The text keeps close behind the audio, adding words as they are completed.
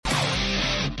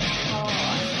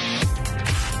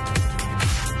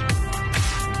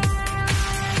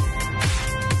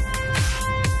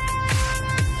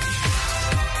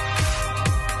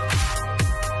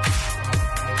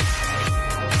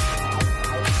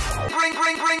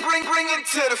bring it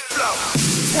to the flow.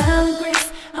 Style and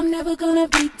grace, I'm never gonna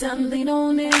be done. Lean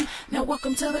on in. Now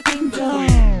welcome to the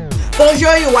kingdom.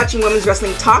 Bonjour, you're watching Women's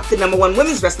Wrestling Talk, the #1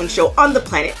 women's wrestling show on the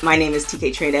planet. My name is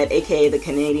TK Trinidad, aka the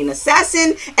Canadian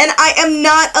Assassin, and I am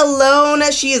not alone.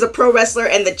 She is a pro wrestler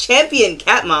and the champion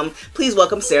cat mom. Please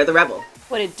welcome Sarah the Rebel.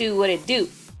 What it do, what it do.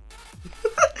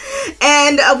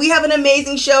 And we have an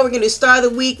amazing show. We're going to do Star of the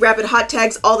Week, Rapid Hot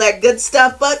Tags, all that good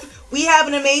stuff, but we have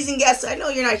an amazing guest. I know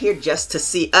you're not here just to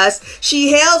see us.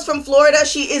 She hails from Florida.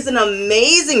 She is an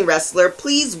amazing wrestler.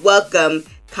 Please welcome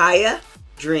Kaya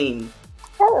Dream.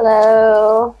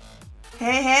 Hello.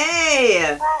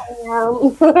 Hey.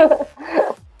 Hi.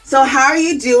 So how are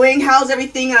you doing? How's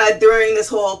everything during this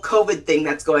whole COVID thing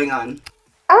that's going on?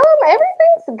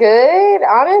 Everything's good.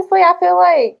 Honestly, I feel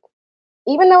like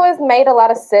even though it's made a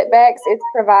lot of setbacks, it's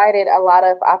provided a lot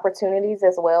of opportunities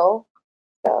as well.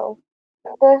 So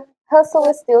the hustle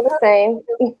is still the same.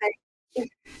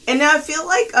 And now I feel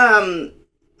like,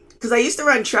 because I used to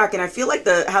run track, and I feel like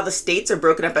how the states are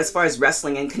broken up as far as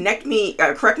wrestling. And correct me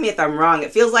if I'm wrong.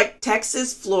 It feels like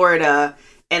Texas, Florida,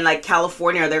 and like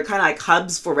California, they're kind of like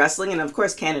hubs for wrestling, and of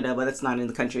course Canada, but it's not in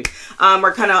the country,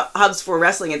 are kind of hubs for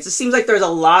wrestling. It just seems like there's a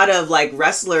lot of like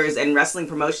wrestlers and wrestling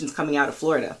promotions coming out of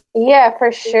Florida. Yeah,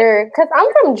 for sure. Because I'm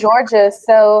from Georgia,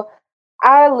 so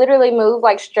I literally moved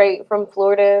like straight from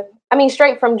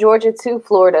Georgia to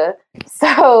Florida.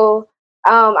 So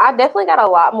I definitely got a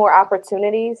lot more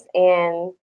opportunities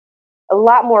and a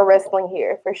lot more wrestling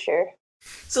here for sure.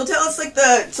 So tell us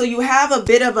so you have a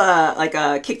bit of a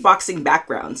kickboxing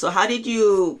background. So how did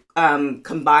you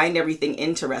combine everything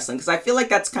into wrestling? Because I feel like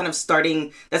that's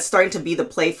starting to be the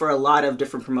play for a lot of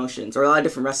different promotions or a lot of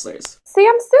different wrestlers. See,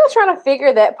 I'm still trying to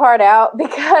figure that part out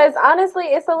because honestly,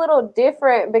 it's a little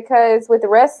different because with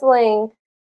wrestling,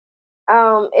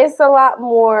 it's a lot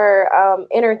more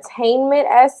entertainment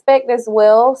aspect as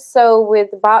well. So with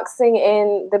boxing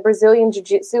and the Brazilian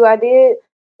Jiu-Jitsu I did,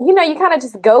 you kind of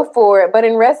just go for it. But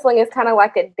in wrestling, it's kind of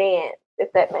like a dance,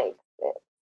 if that makes sense.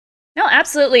 No,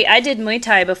 absolutely. I did Muay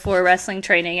Thai before wrestling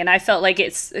training, and I felt like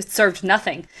it served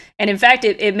nothing. And in fact,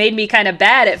 it made me kind of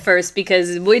bad at first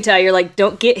because in Muay Thai, you're like,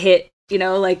 don't get hit.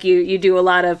 Like you do a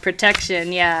lot of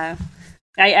protection. Yeah,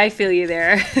 I feel you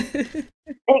there.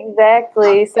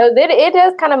 Exactly. So it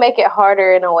does kind of make it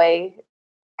harder in a way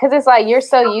because it's like you're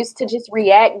so used to just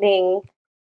reacting.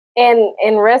 And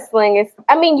in wrestling,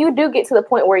 you do get to the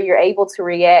point where you're able to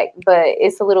react, but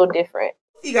it's a little different.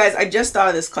 You guys, I just thought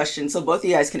of this question, so both of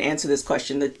you guys can answer this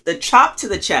question. The chop to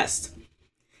the chest,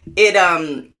 it,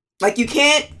 you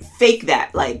can't fake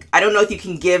that. Like, I don't know if you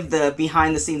can give the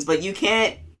behind the scenes, but you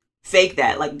can't fake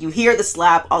that. Like, you hear the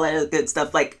slap, all that other good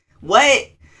stuff. Like, what?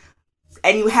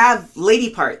 And you have lady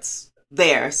parts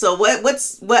there. So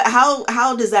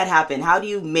how does that happen? How do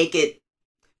you make it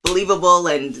believable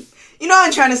and... You know what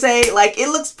I'm trying to say? Like, it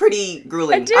looks pretty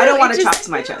grueling. I don't want to chop to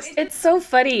my chest. It's so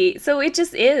funny. So it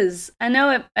just is. I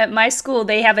know at my school,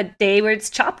 they have a day where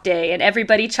it's chop day, and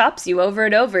everybody chops you over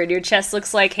and over, and your chest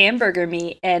looks like hamburger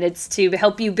meat, and it's to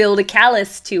help you build a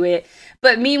callus to it.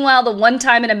 But meanwhile, the one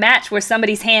time in a match where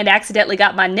somebody's hand accidentally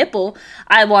got my nipple,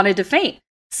 I wanted to faint.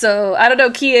 So, I don't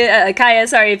know, Kaya,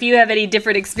 sorry, if you have any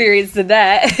different experience than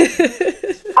that.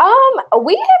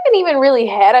 We haven't even really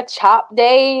had a chop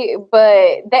day,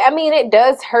 but it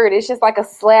does hurt. It's just like a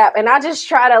slap. And I just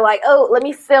try to let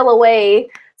me sail away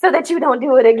so that you don't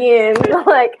do it again.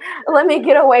 Like, let me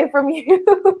get away from you.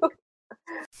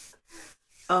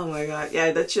 Oh my God.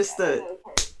 Yeah, that's just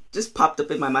popped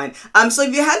up in my mind. So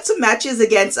you had some matches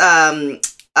against,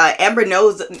 Amber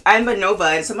Nova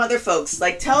and some other folks.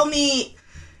 Like, tell me,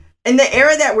 in the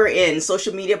era that we're in,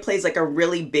 social media plays like a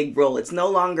really big role. It's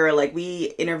no longer like we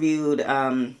interviewed,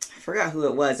 I forgot who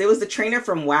it was. It was the trainer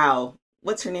from WoW.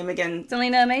 What's her name again?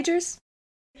 Selena Majors?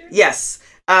 Yes.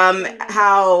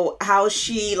 How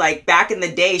she, like, back in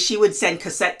the day, she would send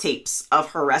cassette tapes of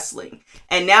her wrestling.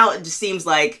 And now it just seems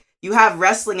like you have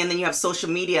wrestling and then you have social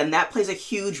media, and that plays a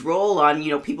huge role on,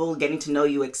 people getting to know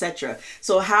you, etc.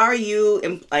 So how are you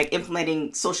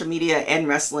implementing social media and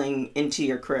wrestling into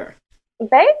your career?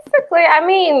 Basically,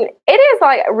 it is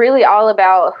like really all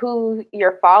about who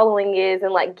your following is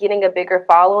and like getting a bigger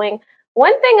following.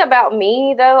 One thing about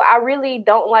me, though, I really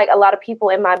don't like a lot of people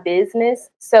in my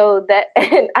business. So that,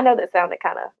 and I know that sounded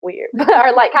kind of weird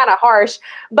or like kind of harsh,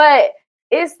 but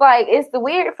it's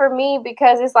weird for me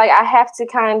because it's like I have to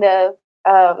kind of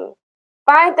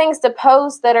find things to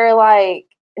post that are like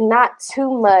not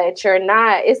too much or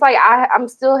not. It's like I'm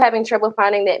still having trouble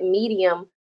finding that medium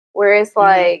where it's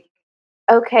like,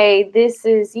 okay, this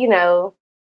is,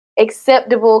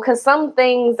 acceptable, because some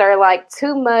things are like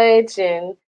too much,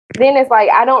 and then it's like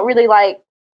I don't really like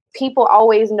people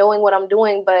always knowing what I'm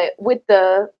doing, but with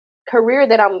the career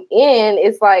that I'm in,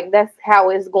 it's like that's how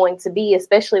it's going to be,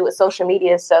 especially with social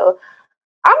media. So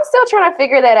I'm still trying to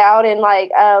figure that out, and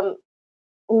like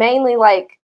mainly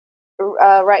like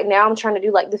right now I'm trying to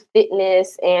do like the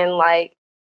fitness and like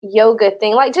yoga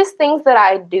thing, like just things that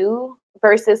I do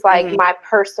versus like my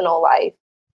personal life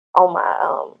on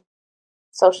my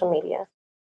social media.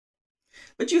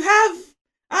 But you have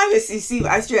obviously, see,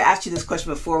 I should have asked you this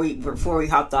question before we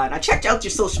hopped on. I checked out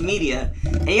your social media,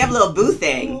 and you have a little boo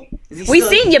thing. We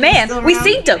seen you, man. We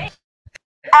seen him.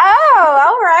 Oh,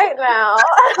 all right now.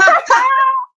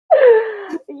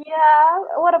 Yeah.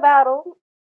 What about him?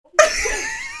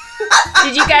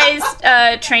 Did you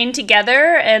guys train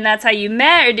together, and that's how you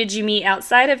met, or did you meet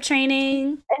outside of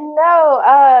training? No.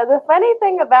 The funny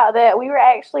thing about that, we were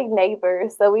actually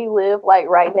neighbors, so we live like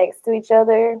right next to each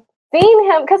other.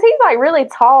 Seeing him, because he's like really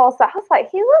tall, so I was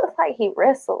like, he looks like he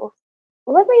wrestles.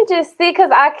 Let me just see,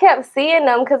 because I kept seeing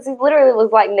him, because he literally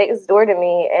was like next door to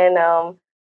me, and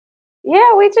yeah,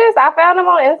 I found him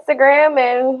on Instagram,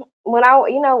 and when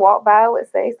I walked by, I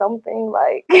would say something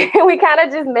like, we kind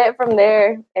of just met from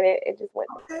there, and it just went.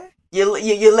 You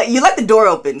let the door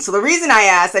open. So the reason I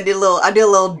asked, I did a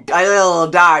little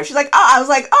dive. She's like, I was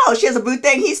like, she has a boo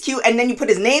thing. He's cute, and then you put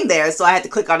his name there, so I had to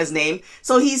click on his name.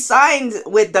 So he's signed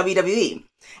with WWE.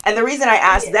 And the reason I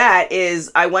asked that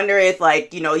is I wonder if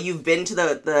like you've been to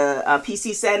the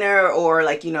PC Center, or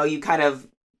like you kind of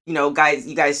you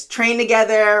guys train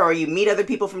together, or you meet other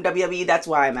people from WWE. That's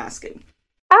why I'm asking.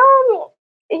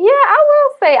 Yeah, I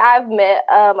will say I've met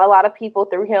a lot of people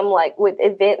through him, like with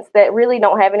events that really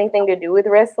don't have anything to do with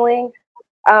wrestling.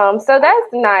 So that's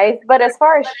nice. But as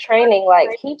far as training,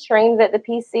 like he trains at the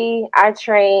PC. I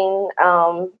train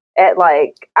at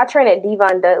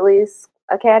Devon Dudley's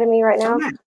Academy right now.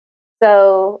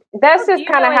 So that's just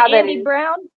kind of how that Andy is.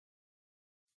 Brown?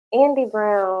 Andy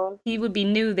Brown. He would be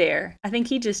new there. I think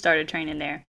he just started training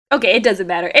there. Okay, it doesn't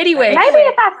matter. Anyway. Maybe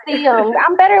if I see him,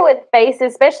 I'm better with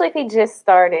faces, especially if he just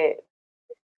started.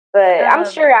 But I'm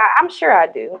sure I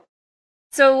do.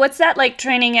 So what's that like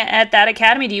training at that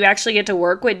academy? Do you actually get to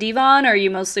work with Devon, or are you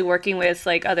mostly working with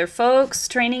like other folks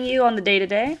training you on the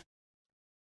day-to-day?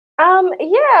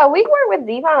 Yeah, we work with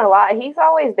Devon a lot. He's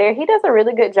always there. He does a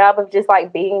really good job of just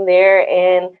like being there,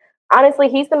 and honestly,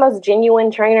 he's the most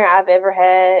genuine trainer I've ever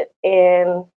had,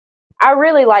 and I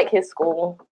really like his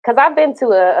school. Because I've been to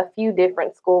a few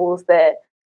different schools that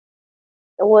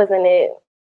wasn't it.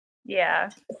 Yeah.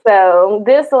 So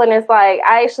this one is like,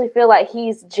 I actually feel like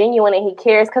he's genuine and he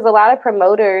cares, because a lot of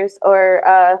promoters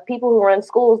or people who run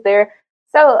schools, they're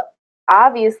so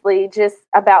obviously just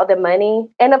about the money.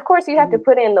 And of course you have to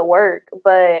put in the work,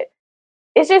 but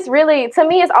it's just really, to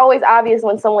me, it's always obvious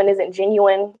when someone isn't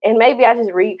genuine. And maybe I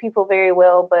just read people very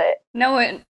well, but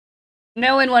knowing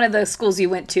one of the schools you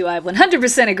went to, I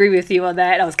 100% agree with you on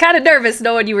that. I was kind of nervous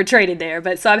knowing you were training there,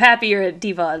 but so I'm happy you're at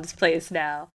Devon's place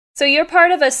now. So you're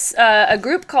part of a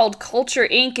group called Culture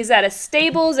Inc. Is that a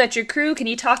stable? Is that your crew? Can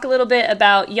you talk a little bit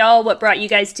about y'all, what brought you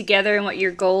guys together, and what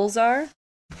your goals are?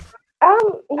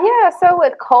 Yeah, so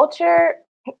with Culture,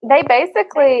 they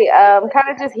basically kind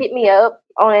of just hit me up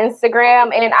on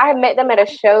Instagram, and I met them at a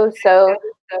show, so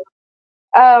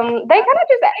they kind of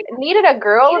just needed a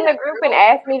girl in the group and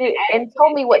asked me to, and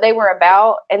told me what they were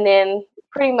about, and then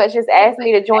pretty much just asked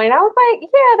me to join. And I was like,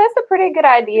 yeah, that's a pretty good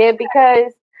idea,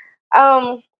 because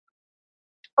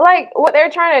like what they're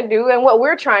trying to do and what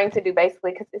we're trying to do,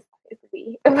 basically, because it's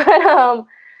we, but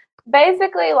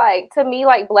basically, like, to me,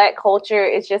 like, Black culture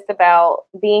is just about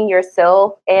being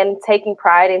yourself and taking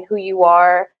pride in who you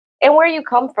are and where you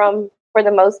come from, for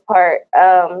the most part.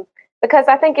 Because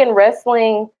I think in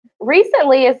wrestling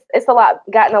recently it's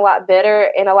gotten a lot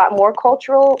better and a lot more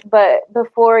cultural, but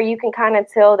before, you can kind of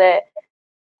tell that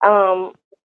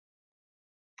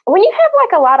when you have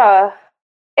like a lot of,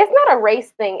 it's not a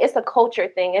race thing, it's a culture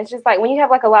thing. It's just like when you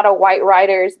have like a lot of white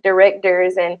writers,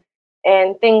 directors,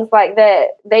 and things like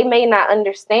that, they may not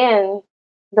understand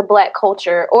the Black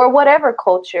culture or whatever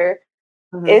culture.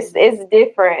 It's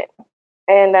different.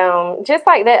 And just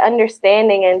like that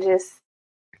understanding, and just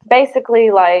basically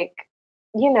like,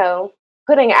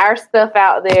 putting our stuff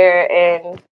out there.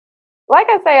 And like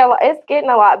I say, it's getting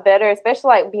a lot better, especially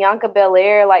like Bianca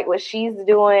Belair, like what she's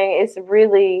doing is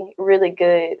really, really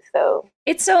good. So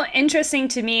it's so interesting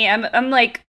to me. I'm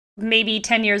like maybe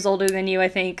 10 years older than you, I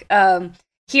think.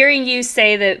 Hearing you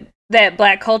say that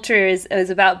Black culture is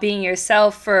about being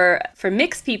yourself for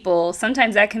mixed people,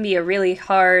 sometimes that can be a really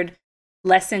hard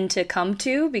lesson to come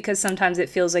to, because sometimes it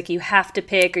feels like you have to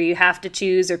pick, or you have to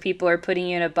choose, or people are putting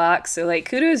you in a box. So like,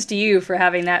 kudos to you for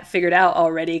having that figured out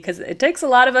already, because it takes a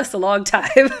lot of us a long time.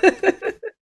 It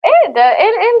it does.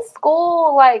 In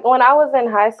school, like when I was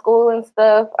in high school and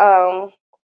stuff, I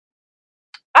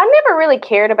never really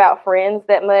cared about friends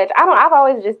that much. I've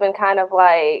always just been kind of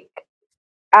like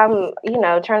I'm,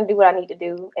 trying to do what I need to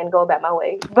do and go about my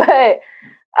way. But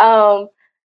um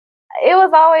it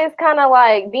was always kind of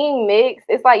like being mixed.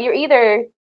 It's like you're either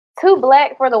too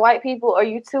black for the white people or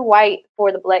you too white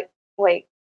for the black. Wait,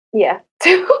 yeah,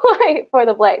 too white for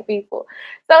the black people.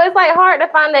 So it's like hard to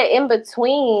find that in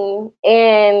between.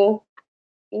 And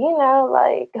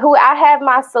like who I have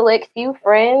my select few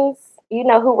friends,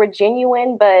 who were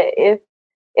genuine. But if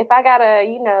I gotta,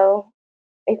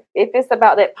 if it's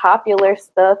about that popular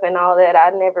stuff and all that,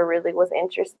 I never really was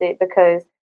interested because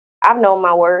I've known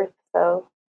my worth. So.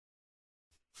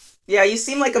 Yeah, you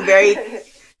seem like a very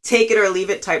take it or leave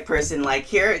it type person. Like,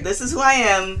 here, this is who I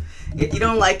am. If you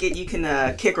don't like it, you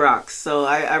can kick rocks. So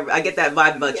I get that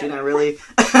vibe about you, and I really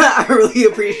I really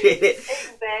appreciate it.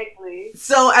 Exactly.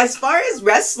 So as far as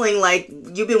wrestling, like,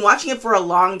 you've been watching it for a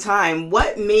long time.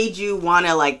 What made you want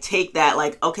to like take that,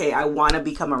 like, okay, I want to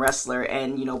become a wrestler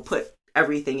and put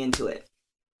everything into it?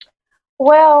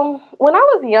 Well, when I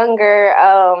was younger,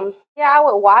 I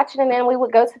would watch it, and then we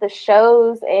would go to the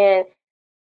shows, and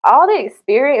all the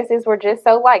experiences were just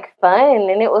so like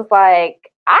fun. And it was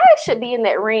like, I should be in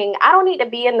that ring. I don't need to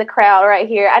be in the crowd right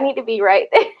here. I need to be right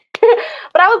there.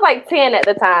 But I was like 10 at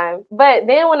the time. But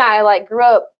then when I like grew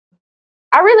up,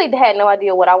 I really had no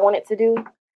idea what I wanted to do.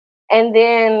 And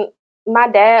then my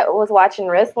dad was watching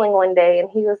wrestling one day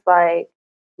and he was like,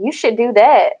 you should do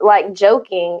that, like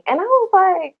joking. And I was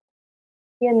like,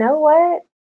 you know what?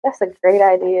 That's a great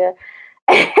idea.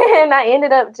 And I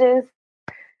ended up just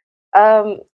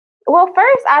well,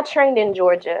 first I trained in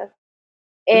Georgia,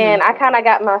 and I kind of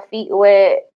got my feet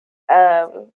wet.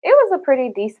 It was a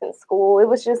pretty decent school. It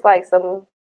was just like it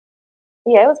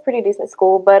was pretty decent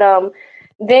school. But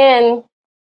then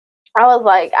I was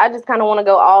like, I just kind of want to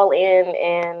go all in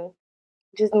and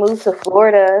just move to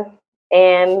Florida.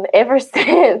 And ever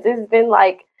since, it's been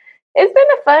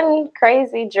a fun,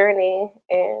 crazy journey,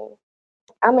 and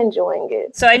I'm enjoying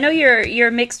it. So I know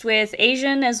you're mixed with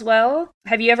Asian as well.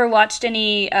 Have you ever watched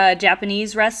any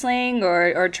Japanese wrestling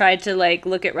or tried to like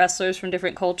look at wrestlers from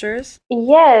different cultures?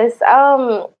 Yes.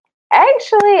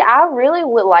 Actually, I really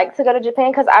would like to go to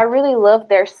Japan because I really love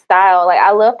their style. Like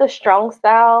I love the strong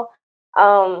style.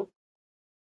 And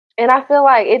I feel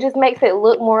like it just makes it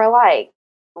look more like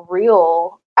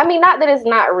real. I mean, not that it's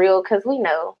not real because we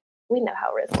know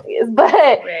how wrestling is, but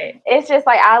Right. It's just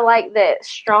like I like that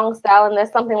strong style, and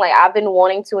that's something like I've been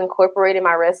wanting to incorporate in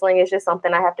my wrestling. It's just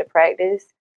something I have to practice.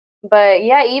 But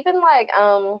yeah, even like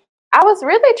I was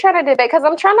really trying to debate because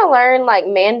I'm trying to learn like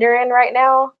Mandarin right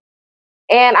now,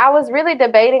 and I was really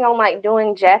debating on like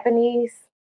doing Japanese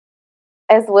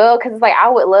as well because like I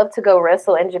would love to go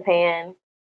wrestle in Japan,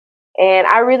 and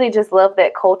I really just love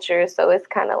that culture. So it's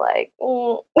kind of like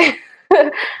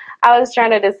I was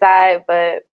trying to decide,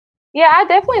 but. Yeah, I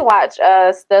definitely watch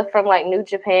stuff from like New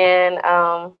Japan.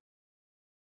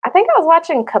 I think I was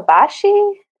watching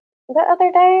Kabashi the other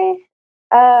day.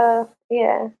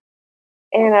 Yeah,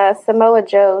 and Samoa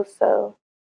Joe. So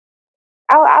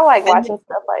I like watching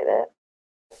stuff like that.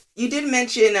 You did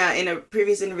mention in a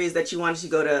previous interviews that you wanted to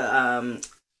go to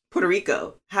Puerto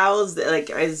Rico. How's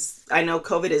as I know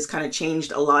COVID has kind of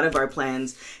changed a lot of our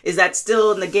plans. Is that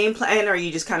still in the game plan, or are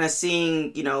you just kind of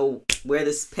seeing where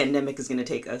this pandemic is going to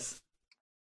take us?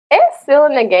 It's still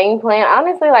in the game plan.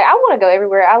 Honestly, like I want to go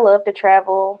everywhere. I love to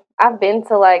travel. I've been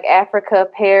to like Africa,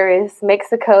 Paris,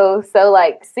 Mexico. So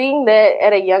like seeing that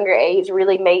at a younger age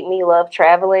really made me love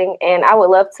traveling, and I would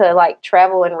love to like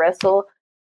travel and wrestle.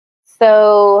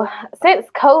 So since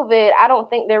COVID, I don't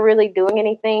think they're really doing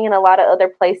anything in a lot of other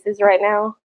places right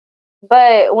now.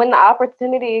 But when the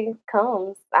opportunity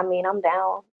comes, I mean, I'm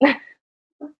down.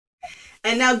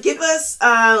 And now give us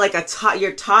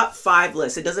your top 5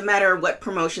 list. It doesn't matter what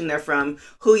promotion they're from,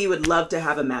 who you would love to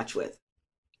have a match with.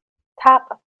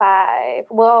 Top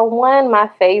 5. Well, one, my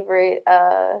favorite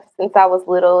since I was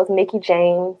little is Mickie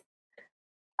James.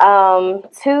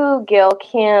 2, Gail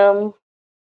Kim.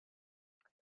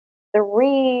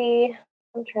 3,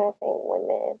 I'm trying to think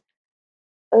women.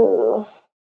 Ooh.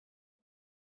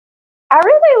 I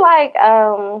really like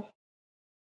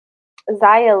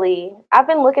Xia Li. I've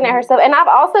been looking at her stuff, and I've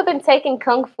also been taking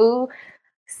Kung Fu.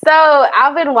 So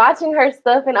I've been watching her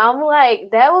stuff, and I'm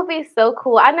like, that would be so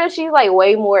cool. I know she's like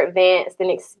way more advanced and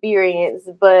experienced,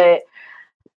 but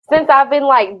since I've been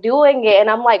like doing it and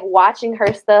I'm like watching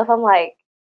her stuff, I'm like,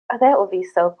 oh, that would be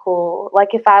so cool.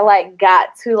 Like if I like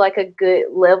got to like a good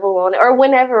level on it, or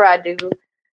whenever I do,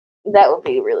 that would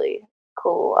be really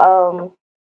cool.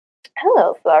 Who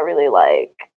else do I really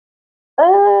like?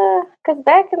 Cause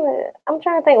back in the, I'm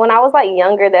trying to think, when I was like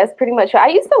younger, that's pretty much. I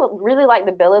used to really like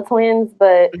the Bella Twins,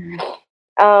 but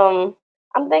I'm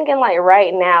thinking like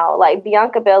right now, like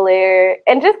Bianca Belair,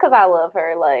 and just cause I love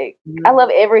her, like I love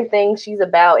everything she's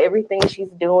about, everything she's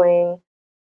doing.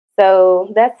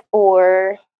 So that's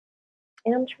 4,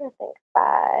 and I'm trying to think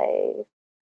 5.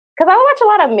 Cause I watch a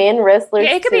lot of men wrestlers.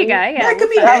 Yeah, it could be a guy. Yeah, That could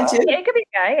be a guy too. Yeah, it could be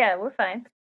a guy. Yeah, we're fine.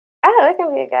 Oh, it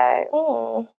can be a guy.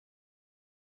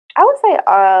 I would say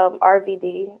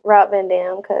RVD, Rob Van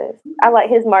Dam, because I like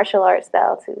his martial arts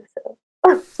style too. So.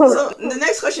 So the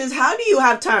next question is, how do you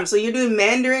have time? So you're doing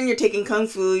Mandarin, you're taking Kung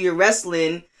Fu, you're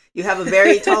wrestling, you have a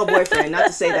very tall boyfriend. Not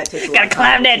to say that takes a lot gotta of time,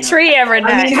 climb that tree every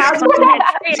night. I mean, how do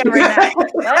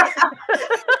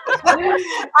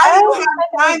I don't have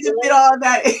time to fit all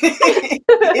that in.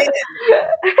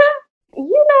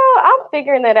 You know, I'm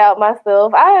figuring that out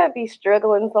myself. I be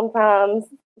struggling sometimes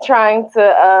trying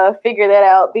to figure that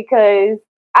out because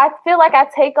I feel like I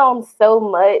take on so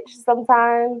much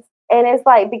sometimes. And it's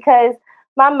like, because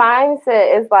my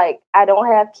mindset is like, I don't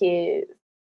have kids.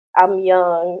 I'm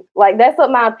young. Like, that's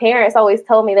what my parents always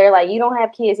told me. They're like, you don't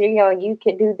have kids. You're young. You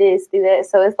could do this, do that.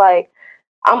 So it's like,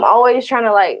 I'm always trying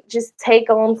to like just take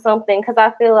on something because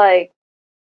I feel like,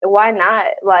 why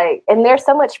not? Like, and there's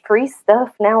so much free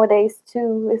stuff nowadays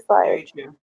too. It's like,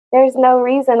 there's no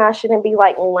reason I shouldn't be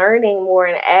like learning more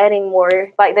and adding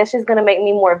more. Like, that's just going to make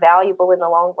me more valuable in the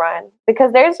long run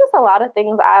because there's just a lot of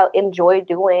things I enjoy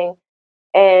doing.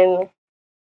 And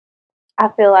I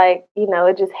feel like, you know,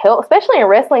 it just helps, especially in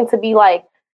wrestling, to be like,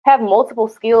 have multiple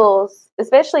skills,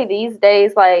 especially these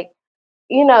days. Like,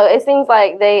 you know, it seems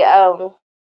like they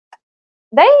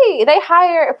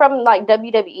hire from like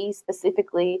WWE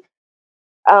specifically.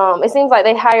 It seems like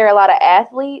they hire a lot of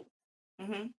athletes,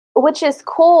 which is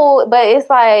cool, but it's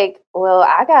like, well,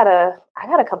 I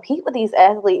gotta compete with these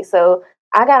athletes, so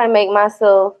I gotta make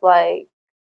myself like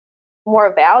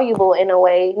more valuable in a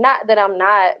way. Not that I'm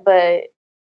not, but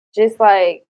just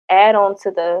like add on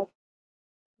to the,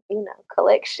 you know,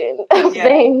 collection of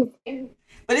things.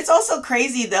 But it's also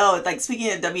crazy though, like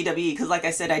speaking of WWE, because like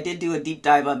I said, I did do a deep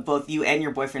dive on both you and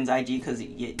your boyfriend's IG because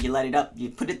you let it up, you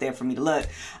put it there for me to look.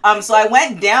 So I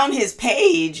went down his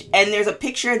page and there's a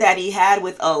picture that he had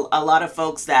with a lot of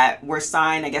folks that were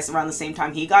signed, I guess around the same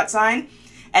time he got signed.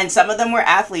 And some of them were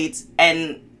athletes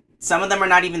and some of them are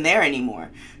not even there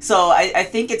anymore. So I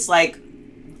think it's like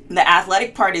the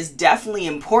athletic part is definitely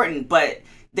important, but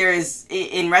there's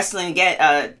in wrestling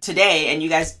again today, and you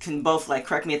guys can both like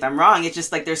correct me if I'm wrong, it's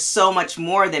just like there's so much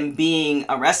more than being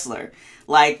a wrestler.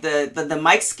 Like the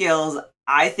mic skills,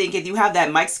 I think if you have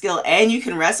that mic skill and you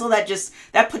can wrestle,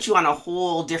 that puts you on a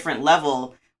whole different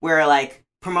level where like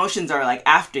promotions are like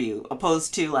after you,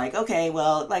 opposed to like, okay,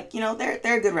 well, like, you know, they're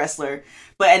a good wrestler,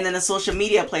 but and then the social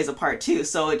media plays a part too.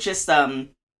 So it's just the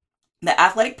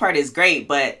athletic part is great,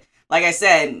 but like I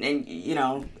said, and you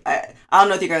know, I don't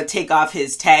know if you're going to take off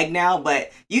his tag now,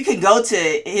 but you can go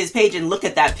to his page and look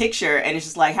at that picture, and it's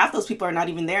just like half those people are not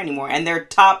even there anymore, and they're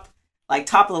top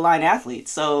of the line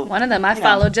athletes. So one of them I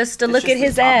follow just to look at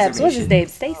his abs. What's his name?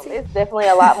 Stacy. It's definitely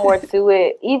a lot more to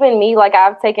it. Even me, like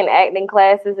I've taken acting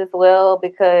classes as well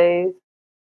because,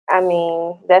 I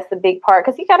mean, that's a big part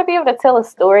because you got to be able to tell a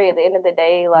story at the end of the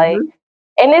day, like,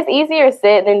 and it's easier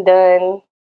said than done,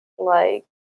 like.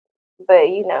 But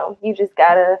you know, you just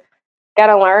gotta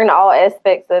learn all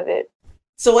aspects of it.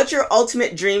 So what's your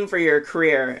ultimate dream for your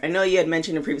career? I know you had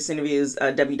mentioned in previous interviews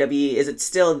WWE. Is it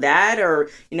still that,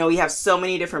 or you know, we have so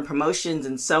many different promotions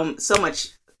and so much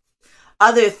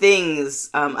other things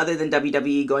other than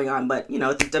WWE going on, but you know,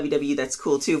 it's WWE, that's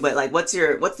cool too. But like, what's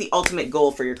the ultimate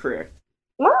goal for your career?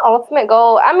 My ultimate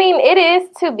goal, I mean, it is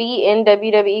to be in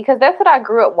WWE because that's what I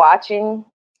grew up watching.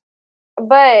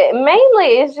 But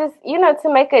mainly it's just, you know,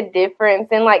 to make a difference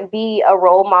and like be a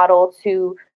role model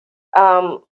to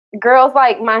girls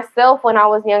like myself when I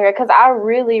was younger, because I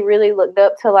really, really looked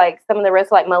up to like some of the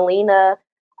rest, like Melina.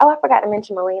 Oh, I forgot to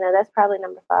mention Melina. That's probably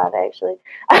number 5 actually.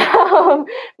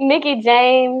 Mickie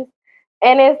James.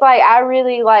 And it's like I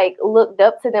really like looked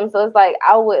up to them. So it's like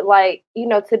I would like, you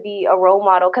know, to be a role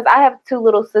model because I have 2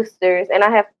 little sisters and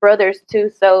I have brothers too.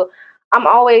 So I'm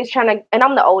always trying to, and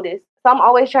I'm the oldest. So I'm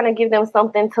always trying to give them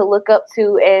something to look up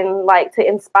to and like to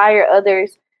inspire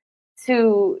others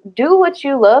to do what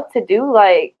you love to do,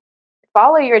 like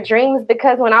follow your dreams.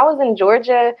 Because when I was in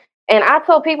Georgia and I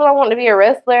told people I wanted to be a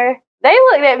wrestler, they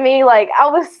looked at me like I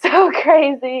was so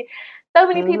crazy. So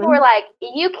many people were like,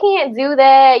 you can't do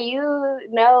that. You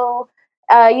know,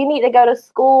 you need to go to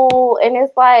school. And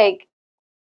it's like,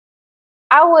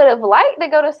 I would have liked to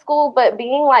go to school, but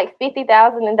being like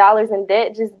 $50,000 in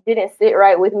debt just didn't sit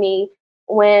right with me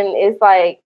when it's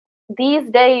like these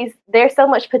days there's so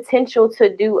much potential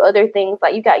to do other things.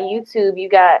 Like you got YouTube, you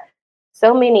got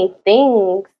so many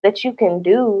things that you can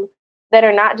do that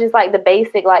are not just like the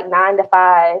basic like 9 to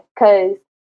 5. Because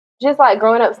just like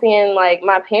growing up seeing like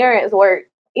my parents work,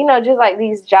 you know, just like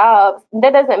these jobs,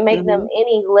 that doesn't make them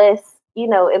any less, you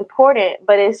know, important.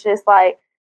 But it's just like,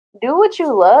 do what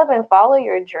you love and follow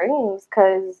your dreams,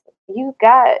 because you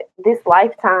got this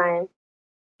lifetime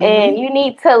and you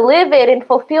need to live it and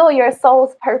fulfill your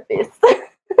soul's purpose. Okay.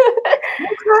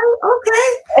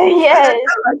 Yes.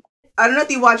 I don't know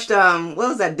if you watched what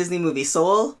was that Disney movie,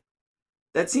 Soul?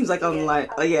 That seems like online.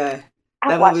 Oh yeah.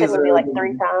 I've watched that movie like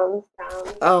 3 times.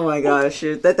 Oh my gosh,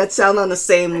 that sound on the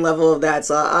same level of that,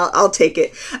 so I'll take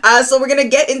it. So we're gonna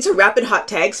get into rapid hot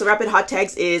tags. So rapid hot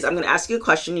tags is I'm gonna ask you a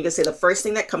question. You can say the first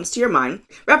thing that comes to your mind.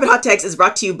 Rapid hot tags is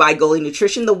brought to you by Goli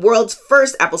Nutrition, the world's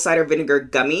first apple cider vinegar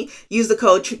gummy. Use the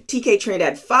code TK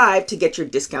Trinidad 5 to get your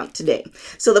discount today.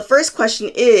 So the first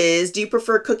question is: do you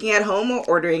prefer cooking at home or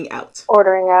ordering out?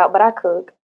 Ordering out, but I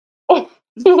cook.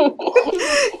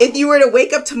 If you were to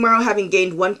wake up tomorrow having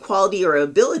gained one quality or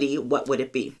ability, what would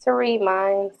it be? To read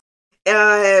minds.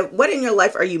 What in your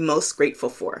life are you most grateful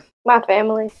for? My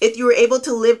family. If you were able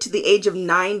to live to the age of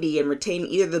 90 and retain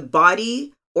either the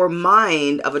body or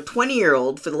mind of a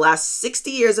 20-year-old for the last 60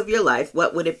 years of your life,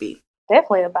 what would it be?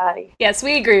 Definitely a body. Yes,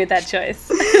 we agree with that choice.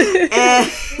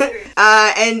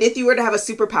 And if you were to have a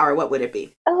superpower, what would it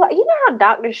be? Oh, you know how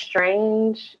Doctor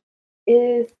Strange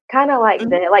is kind of like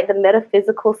that, like the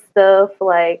metaphysical stuff,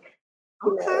 like,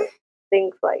 you know,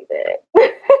 things like that.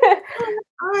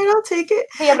 All right, I'll take it.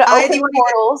 Be able to open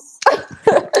portals.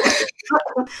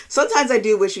 Sometimes I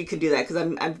do wish we could do that,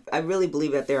 because I really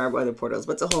believe that there are other portals,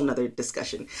 but it's a whole nother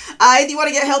discussion. If you want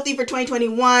to get healthy for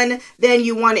 2021, then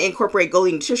you want to incorporate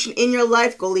Goli Nutrition in your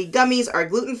life. Goli gummies are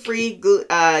gluten-free,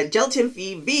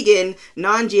 gelatin-free, vegan,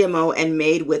 non-GMO, and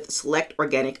made with select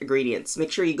organic ingredients.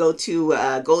 Make sure you go to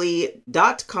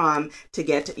Goli.com to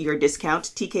get your discount,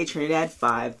 TK Trinidad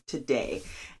 5 today.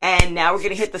 And now we're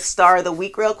going to hit the star of the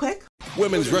week real quick.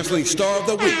 Women's Wrestling Star of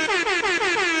the Week.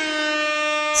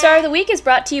 Star of the Week is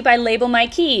brought to you by Label My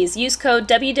Keys. Use code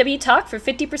WWTalk for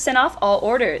 50% off all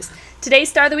orders. Today's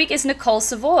Star of the Week is Nicole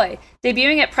Savoy.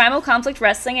 Debuting at Primal Conflict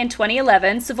Wrestling in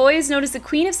 2011, Savoy is known as the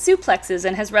Queen of Suplexes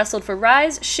and has wrestled for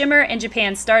Rise, Shimmer, and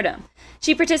Japan Stardom.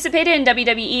 She participated in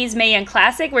WWE's Mae Young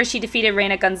Classic, where she defeated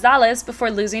Reina Gonzalez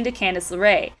before losing to Candice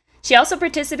LeRae. She also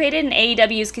participated in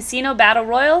AEW's Casino Battle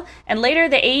Royal and later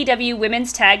the AEW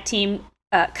Women's Tag Team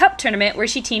Cup Tournament, where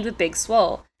she teamed with Big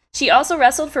Swole. She also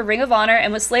wrestled for Ring of Honor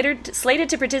and was slated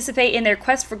to participate in their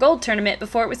Quest for Gold tournament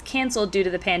before it was canceled due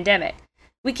to the pandemic.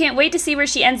 We can't wait to see where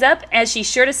she ends up, as she's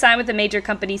sure to sign with a major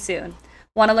company soon.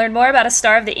 Want to learn more about a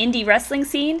star of the indie wrestling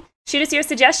scene? Shoot us your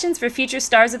suggestions for future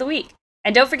Stars of the Week.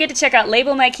 And don't forget to check out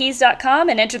LabelMyKeys.com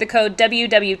and enter the code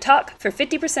WWTalk for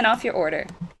 50% off your order.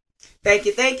 Thank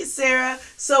you, Sarah.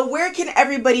 So where can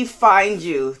everybody find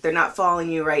you if they're not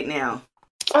following you right now?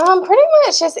 Pretty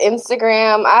much just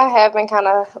Instagram. I have been kind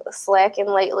of slacking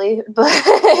lately, but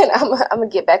I'm gonna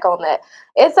get back on that.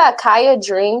 It's Kaya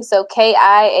Dream, so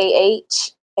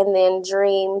KIAH, and then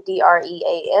Dream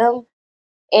DREAM,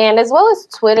 and as well as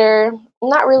Twitter. I'm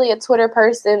not really a Twitter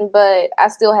person, but I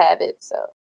still have it.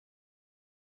 So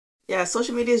yeah,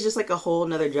 social media is just like a whole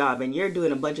nother job, and you're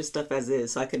doing a bunch of stuff as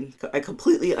is, so I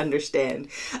completely understand.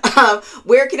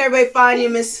 Where can everybody find you,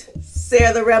 Miss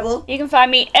Sarah the Rebel? You can find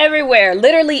me everywhere,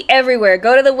 literally everywhere.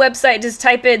 Go to the website, just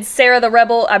type in Sarah the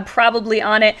Rebel. I'm probably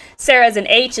on it. Sarah as an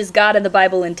H is God in the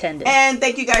Bible intended. And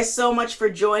thank you guys so much for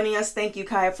joining us. Thank you,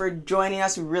 Kaya, for joining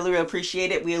us. We really, really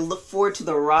appreciate it. We look forward to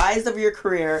the rise of your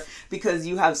career, because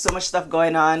you have so much stuff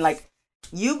going on. Like,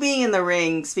 you being in the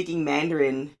ring, speaking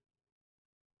Mandarin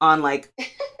on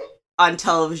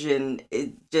television,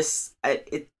 it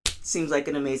seems like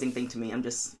an amazing thing to me. I'm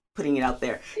just putting it out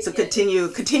there. So continue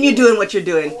doing what you're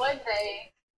doing. one day.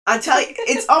 I'll tell you,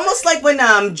 it's almost like when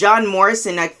John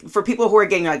Morrison, like, for people who are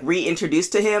getting like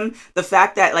reintroduced to him, the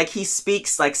fact that like he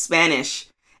speaks like Spanish,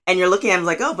 and you're looking at him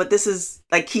like, oh, but this is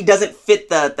like, he doesn't fit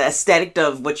the aesthetic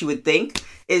of what you would think,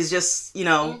 is just, you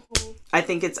know. I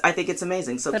think it's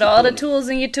amazing. So put all the tools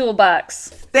in your toolbox.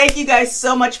 Thank you guys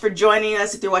so much for joining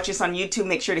us. If you're watching us on YouTube,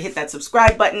 make sure to hit that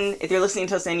subscribe button. If you're listening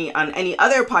to us on any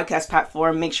other podcast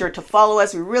platform, make sure to follow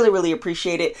us. We really, really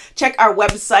appreciate it. Check our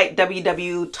website,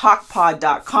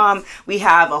 www.talkpod.com. We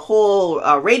have a whole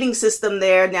rating system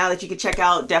there now that you can check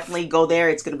out. Definitely go there.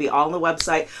 It's going to be all on the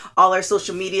website. All our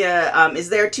social media is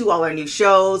there too. All our new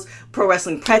shows. Pro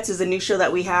Wrestling Pets is a new show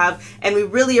that we have. And we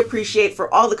really appreciate for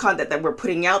all the content that we're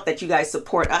putting out that you guys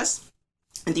support us.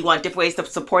 And do you want different ways to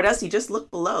support us? You just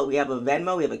look below. We have a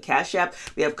Venmo, we have a Cash App,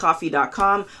 we have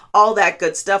coffee.com, all that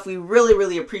good stuff. We really,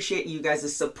 really appreciate you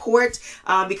guys' support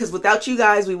because without you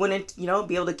guys, we wouldn't,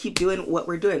 be able to keep doing what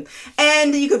we're doing.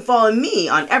 And you can follow me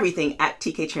on everything at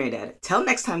TK Trinidad. Till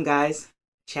next time, guys.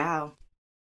 Ciao.